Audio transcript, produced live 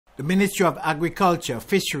The Ministry of Agriculture,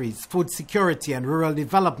 Fisheries, Food Security and Rural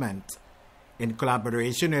Development, in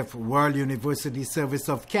collaboration with World University Service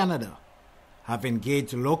of Canada, have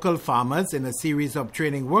engaged local farmers in a series of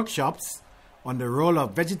training workshops on the role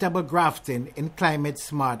of vegetable grafting in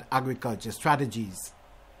climate-smart agriculture strategies.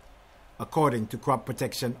 According to Crop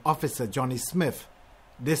Protection Officer Johnny Smith,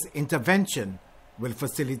 this intervention will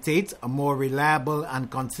facilitate a more reliable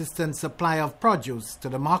and consistent supply of produce to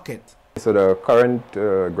the market. So the current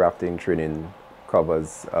grafting training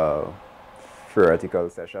covers a theoretical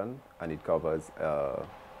session and it covers a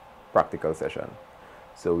practical session.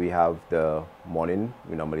 So we have the morning,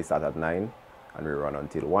 we normally start at 9 and we run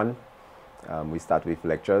until 1. We start with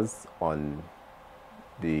lectures on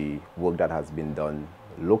the work that has been done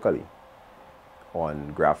locally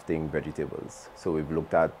on grafting vegetables. So we've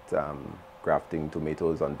looked at grafting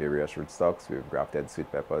tomatoes on various rootstocks, we've grafted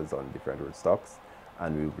sweet peppers on different rootstocks,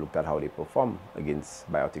 and we've looked at how they perform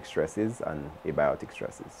against biotic stresses and abiotic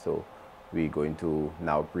stresses. So we're going to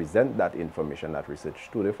now present that information, that research,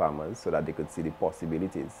 to the farmers so that they could see the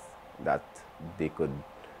possibilities that they could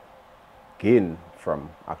gain from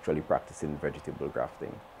actually practicing vegetable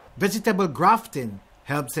grafting. Vegetable grafting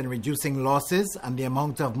helps in reducing losses and the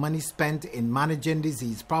amount of money spent in managing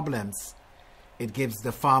disease problems. It gives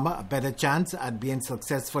the farmer a better chance at being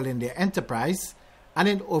successful in their enterprise and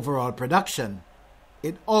in overall production.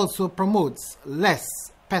 It also promotes less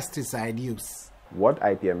pesticide use. What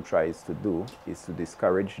IPM tries to do is to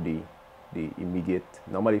discourage the immediate,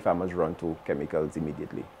 normally farmers run to chemicals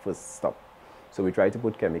immediately, first stop. So we try to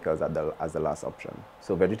put chemicals as the last option.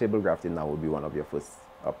 So vegetable grafting now would be one of your first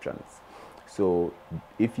options. So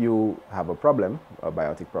if you have a problem, a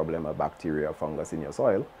biotic problem, a bacteria, a fungus in your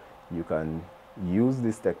soil, you can use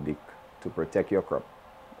this technique to protect your crop.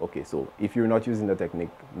 Okay, so if you're not using the technique,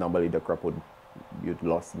 normally the crop you'd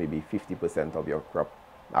lost maybe 50% of your crop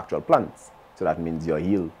actual plants. So that means your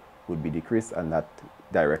yield would be decreased, and that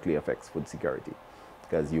directly affects food security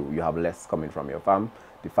because you have less coming from your farm.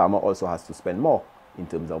 The farmer also has to spend more in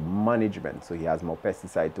terms of management. So he has more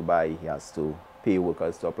pesticide to buy, he has to pay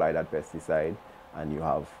workers to apply that pesticide, and you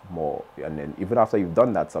have more. And then even after you've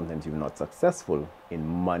done that, sometimes you're not successful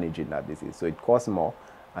in managing that disease. So it costs more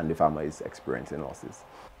and the farmer is experiencing losses.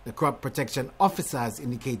 The Crop Protection Officer has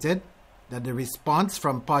indicated that the response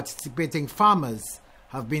from participating farmers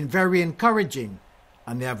have been very encouraging,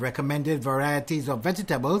 and they have recommended varieties of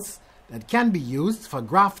vegetables that can be used for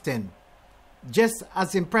grafting. Just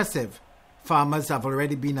as impressive, farmers have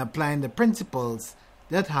already been applying the principles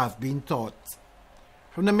that have been taught.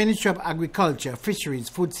 From the Ministry of Agriculture, Fisheries,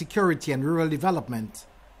 Food Security and Rural Development,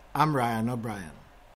 I'm Ryan O'Brien.